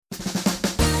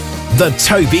The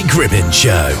Toby Gribbin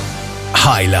Show.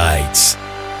 Highlights.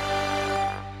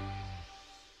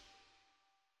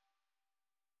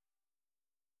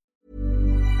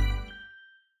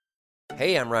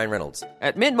 Hey, I'm Ryan Reynolds.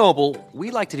 At Mint Mobile, we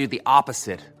like to do the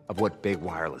opposite of what Big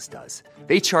Wireless does.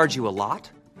 They charge you a lot,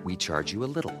 we charge you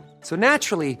a little. So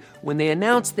naturally, when they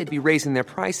announced they'd be raising their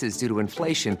prices due to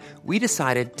inflation, we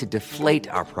decided to deflate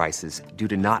our prices due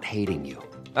to not hating you.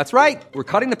 That's right. We're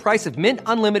cutting the price of Mint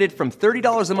Unlimited from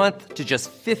 $30 a month to just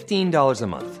 $15 a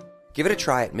month. Give it a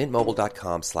try at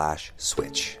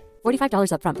mintmobile.com/switch.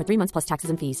 $45 up front for 3 months plus taxes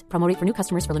and fees. Promo rate for new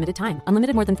customers for limited time.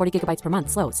 Unlimited more than 40 gigabytes per month.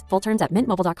 Slows full terms at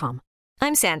mintmobile.com.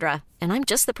 I'm Sandra, and I'm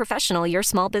just the professional your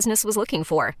small business was looking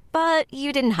for. But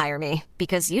you didn't hire me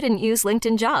because you didn't use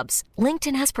LinkedIn Jobs.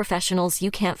 LinkedIn has professionals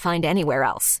you can't find anywhere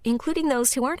else, including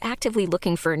those who aren't actively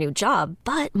looking for a new job,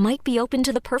 but might be open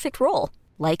to the perfect role,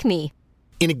 like me.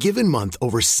 In a given month,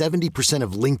 over 70%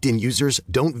 of LinkedIn users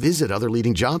don't visit other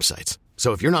leading job sites.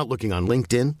 So if you're not looking on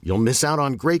LinkedIn, you'll miss out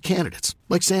on great candidates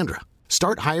like Sandra.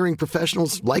 Start hiring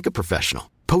professionals like a professional.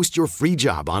 Post your free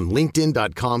job on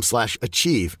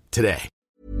linkedin.com/achieve today.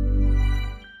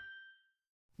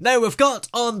 Now we've got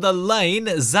on the line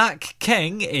Zach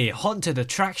King, a haunted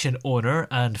attraction owner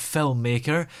and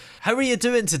filmmaker. How are you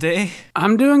doing today?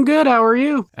 I'm doing good. How are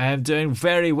you? I'm doing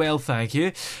very well, thank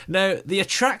you. Now, the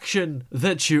attraction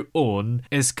that you own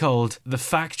is called The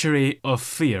Factory of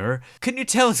Fear. Can you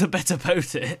tell us a bit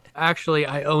about it? Actually,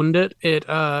 I owned it. It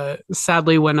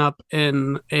sadly went up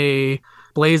in a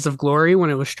blaze of glory when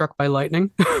it was struck by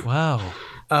lightning. Wow.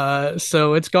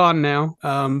 So it's gone now.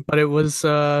 But it was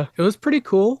pretty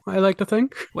cool, I like to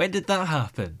think. When did that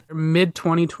happen? Mid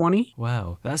 2020.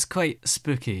 Wow, that's quite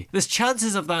spooky. The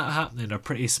chances of that happening are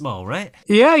pretty small, right?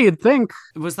 Yeah, you'd think.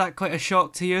 Was that quite a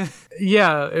shock to you?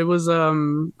 Yeah, it was.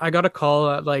 I got a call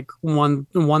at like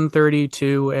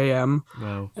 1:32 a.m.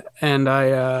 Wow. And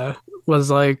I was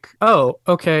like, oh,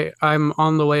 okay, I'm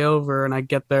on the way over, and I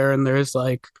get there, and there's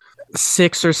like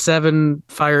 6 or 7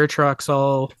 fire trucks.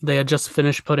 They had just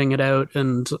finished putting it out,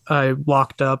 and I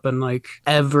walked up and like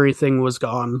everything was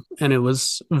gone, and it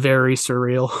was very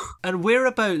surreal. And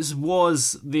whereabouts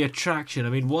was the attraction? I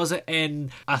mean, was it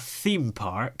in a theme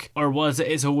park or was it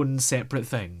its own separate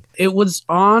thing? It was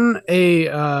on a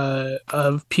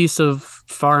piece of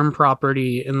farm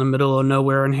property in the middle of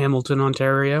nowhere in Hamilton,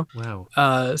 Ontario. Wow.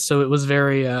 So it was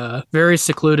very very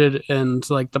secluded, and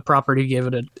like the property gave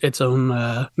it its own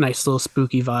nice little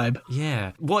spooky vibe.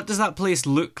 Yeah. What does that place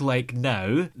look like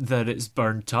now that it's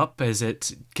burnt up? Is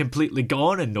it completely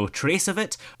gone and no trace of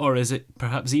it? Or is it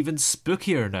perhaps even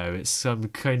spookier now? It's some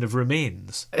kind of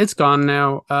remains. It's gone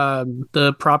now.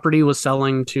 The property was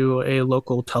selling to a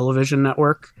local television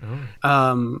network.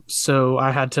 Oh. So I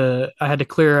had to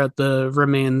clear out the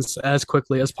remains as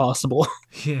quickly as possible.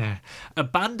 Yeah.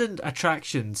 Abandoned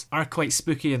attractions are quite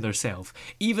spooky in themselves,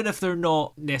 even if they're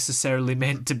not necessarily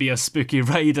meant to be a spooky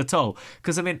ride at all.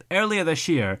 Because, I mean, earlier this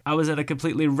year, I was in a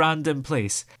completely random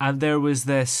place, and there was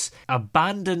this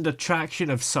abandoned attraction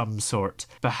of some sort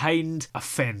behind a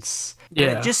fence. Yeah.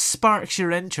 And it just sparks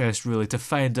your interest, really, to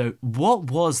find out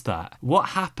what was that? What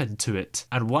happened to it?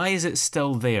 And why is it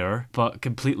still there, but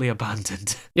completely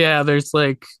abandoned? Yeah, there's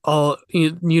like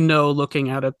looking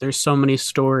at it, there's so many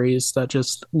stories that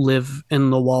just live in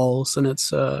the walls, and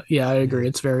it's I agree,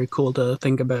 it's very cool to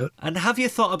think about. And have you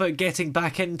thought about getting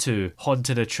back into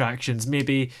haunted attractions,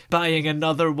 maybe buying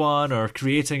another one or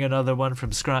creating another one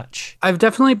from scratch? I've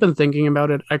definitely been thinking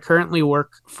about it. I currently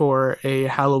work for a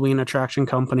Halloween attraction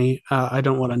company. I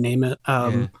don't want to name it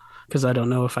because I don't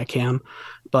know if I can.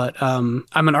 But I'm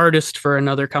an artist for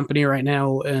another company right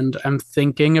now, and I'm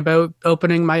thinking about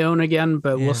opening my own again,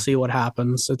 but we'll see what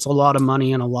happens. It's a lot of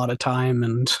money and a lot of time.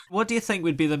 And what do you think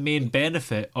would be the main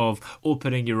benefit of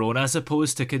opening your own as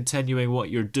opposed to continuing what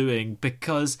you're doing?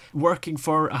 Because working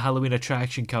for a Halloween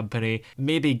attraction company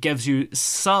maybe gives you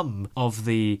some of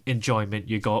the enjoyment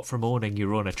you got from owning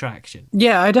your own attraction.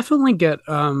 Yeah, I definitely get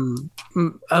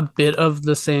a bit of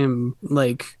the same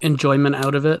like enjoyment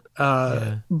out of it.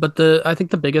 But I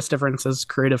think the biggest difference is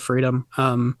creative freedom.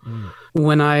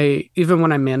 When I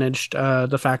managed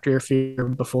the Factory of Fear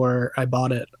before I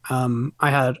bought it,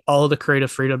 I had all the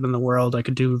creative freedom in the world. I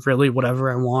could do really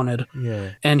whatever I wanted.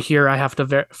 Yeah. And here I have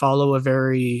to follow a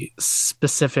very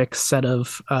specific set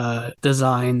of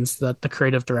designs that the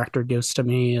creative director gives to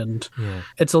me, and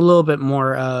it's a little bit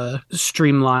more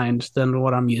streamlined than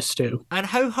what I'm used to. And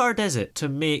how hard is it to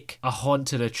make a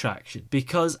haunted attraction?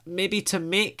 Because maybe to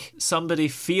make somebody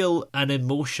feel an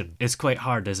emotion is quite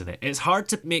hard, isn't it? It's hard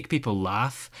to make people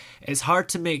laugh, it's hard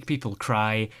to make people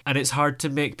cry, and it's hard to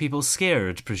make people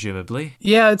scared, presumably.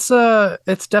 Yeah,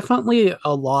 it's definitely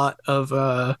a lot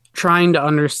of trying to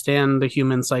understand the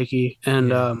human psyche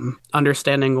and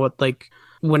understanding what, like,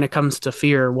 when it comes to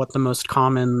fear, what the most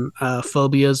common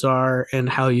phobias are and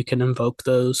how you can invoke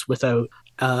those without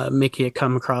making it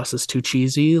come across as too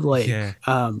cheesy. Like,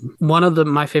 one of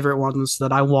my favorite ones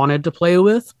that I wanted to play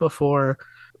with before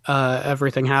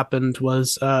everything happened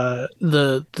was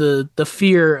the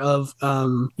fear of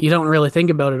you don't really think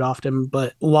about it often,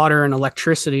 but water and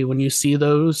electricity, when you see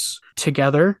those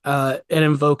together, it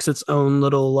invokes its own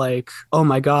little, like, oh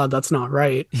my god, that's not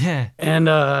right. Yeah. And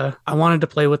I wanted to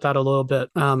play with that a little bit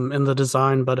in the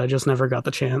design, but I just never got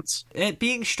the chance. It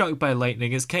being struck by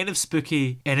lightning is kind of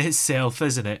spooky in itself,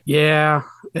 isn't it? Yeah,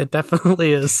 it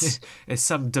definitely is. It's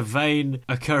some divine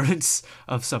occurrence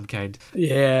of some kind.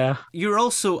 Yeah. You're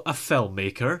also a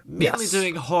filmmaker, mainly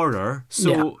doing horror.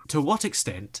 So to what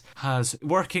extent has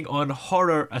working on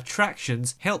horror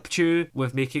attractions helped you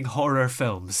with making horror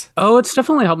films? Oh, it's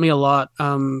definitely helped me a lot.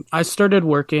 I started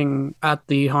working at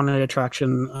the haunted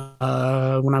attraction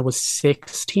when I was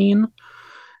 16.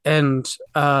 And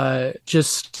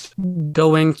just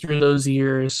going through those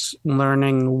years,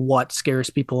 learning what scares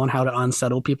people and how to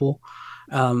unsettle people,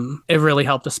 it really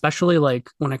helped, especially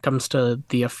like when it comes to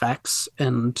the effects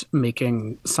and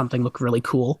making something look really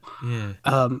cool.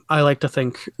 I like to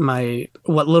think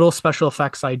what little special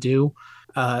effects I do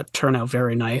turn out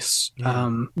very nice.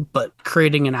 But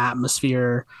creating an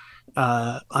atmosphere,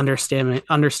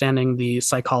 understanding the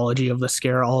psychology of the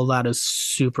scare, all of that is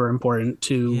super important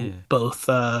to both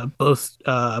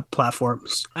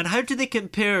platforms. And how do they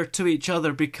compare to each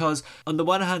other? Because on the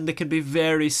one hand, they can be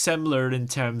very similar in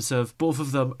terms of both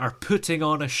of them are putting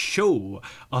on a show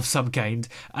of some kind,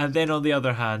 and then on the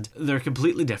other hand, they're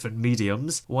completely different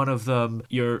mediums. One of them,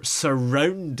 you're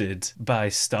surrounded by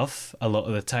stuff a lot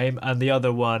of the time, and the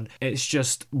other one, it's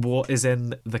just what is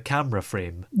in the camera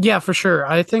frame. Yeah, for sure.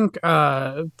 I think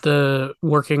the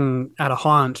working at a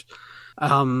haunt,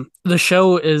 the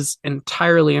show is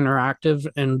entirely interactive,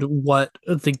 and what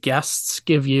the guests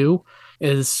give you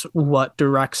is what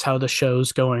directs how the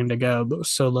show's going to go.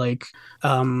 So like,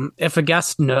 if a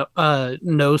guest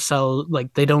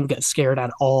like they don't get scared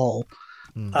at all,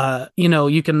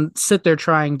 you can sit there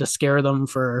trying to scare them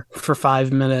for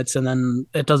 5 minutes and then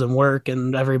it doesn't work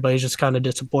and everybody's just kind of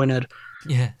disappointed.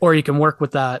 Yeah. Or you can work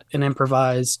with that and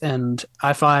improvise. And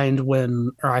I found when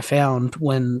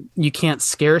you can't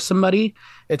scare somebody,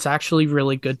 it's actually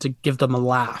really good to give them a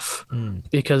laugh,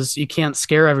 because you can't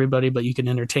scare everybody, but you can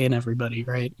entertain everybody,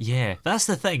 right? Yeah, that's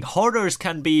the thing. Horrors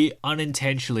can be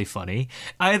unintentionally funny,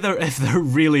 either if they're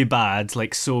really bad,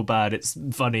 like so bad it's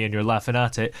funny and you're laughing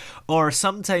at it, or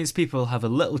sometimes people have a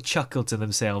little chuckle to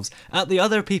themselves at the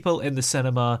other people in the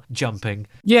cinema jumping.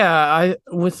 Yeah,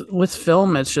 with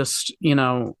film, it's just,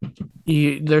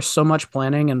 there's so much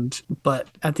planning, but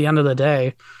at the end of the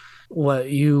day, what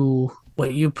you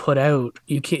put out,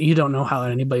 you don't know how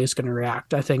anybody's going to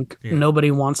react. I think nobody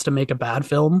wants to make a bad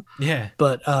film. Yeah.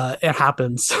 But it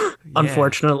happens,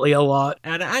 unfortunately, a lot.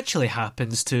 And it actually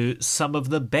happens to some of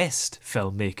the best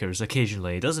filmmakers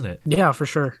occasionally, doesn't it? Yeah, for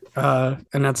sure. And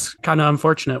that's kind of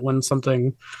unfortunate when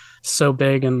something so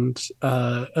big and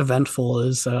eventful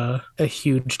is a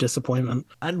huge disappointment.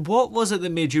 And what was it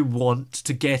that made you want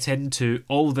to get into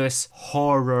all this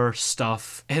horror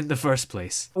stuff in the first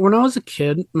place? When I was a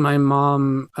kid, my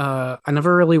mom, I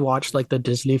never really watched like the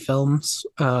Disney films.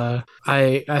 I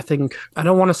think, I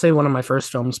don't want to say one of my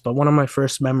first films, but one of my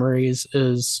first memories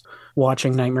is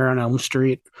watching Nightmare on Elm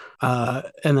Street,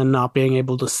 and then not being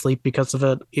able to sleep because of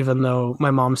it, even though my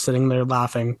mom's sitting there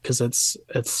laughing because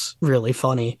it's really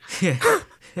funny. Yeah.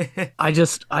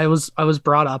 I was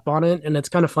brought up on it, and it's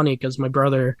kind of funny because my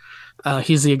brother,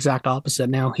 he's the exact opposite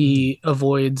now. He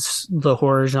avoids the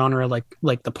horror genre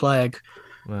like the plague.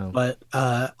 Wow. But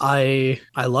I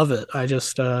love it. I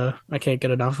just I can't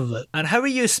get enough of it. And how are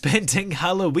you spending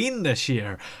Halloween this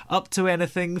year? Up to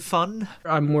anything fun?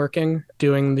 I'm working,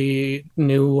 doing the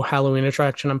new Halloween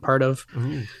attraction I'm part of,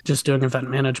 just doing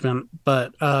event management.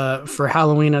 But for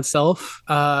Halloween itself,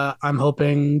 I'm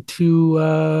hoping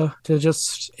to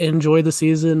just enjoy the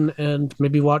season and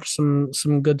maybe watch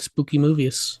some good spooky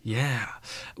movies. Yeah.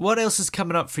 What else is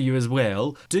coming up for you as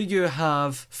well? Do you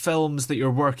have films that you're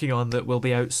working on that will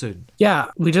be out soon? Yeah,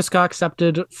 we just got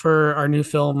accepted for our new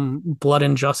film Blood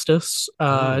and Justice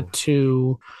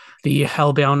to the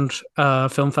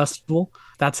Hellbound Film Festival.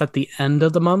 That's at the end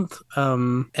of the month.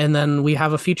 And then we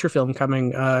have a feature film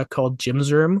coming called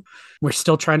Jim's Room. We're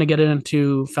still trying to get it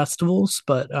into festivals,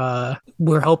 but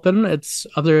we're hoping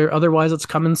otherwise it's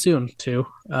coming soon too.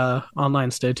 Online,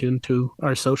 stay tuned to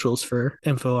our socials for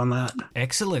info on that.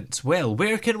 Excellent. Well,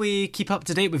 where can we keep up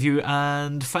to date with you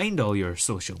and find all your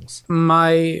socials?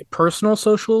 My personal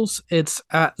socials, it's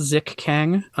at Zik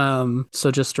Kang. So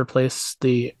just replace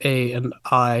the A and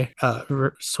I,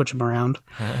 switch them around.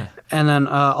 And then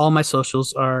all my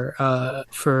socials are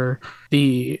for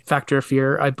the Factor of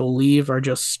Fear, I believe, are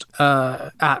just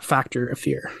at Factor of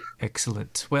Fear.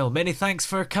 Excellent. Well, many thanks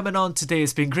for coming on today.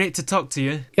 It's been great to talk to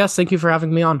you. Yes, thank you for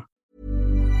having me on.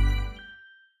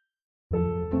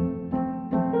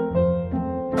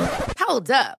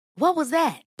 Hold up. What was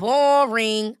that?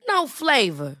 Boring. No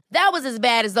flavor. That was as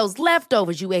bad as those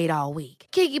leftovers you ate all week.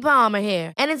 Keke Palmer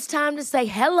here, and it's time to say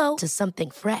hello to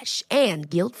something fresh and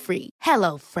guilt-free.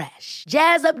 Hello Fresh.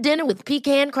 Jazz up dinner with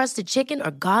pecan-crusted chicken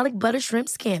or garlic butter shrimp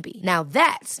scampi. Now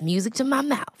that's music to my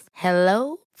mouth.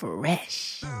 Hello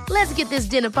Fresh. Let's get this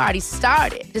dinner party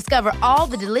started. Discover all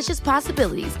the delicious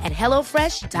possibilities at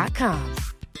HelloFresh.com.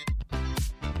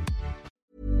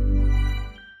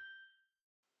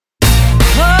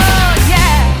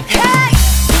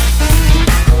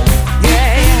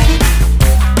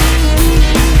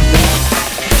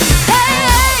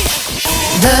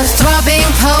 The throbbing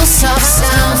pulse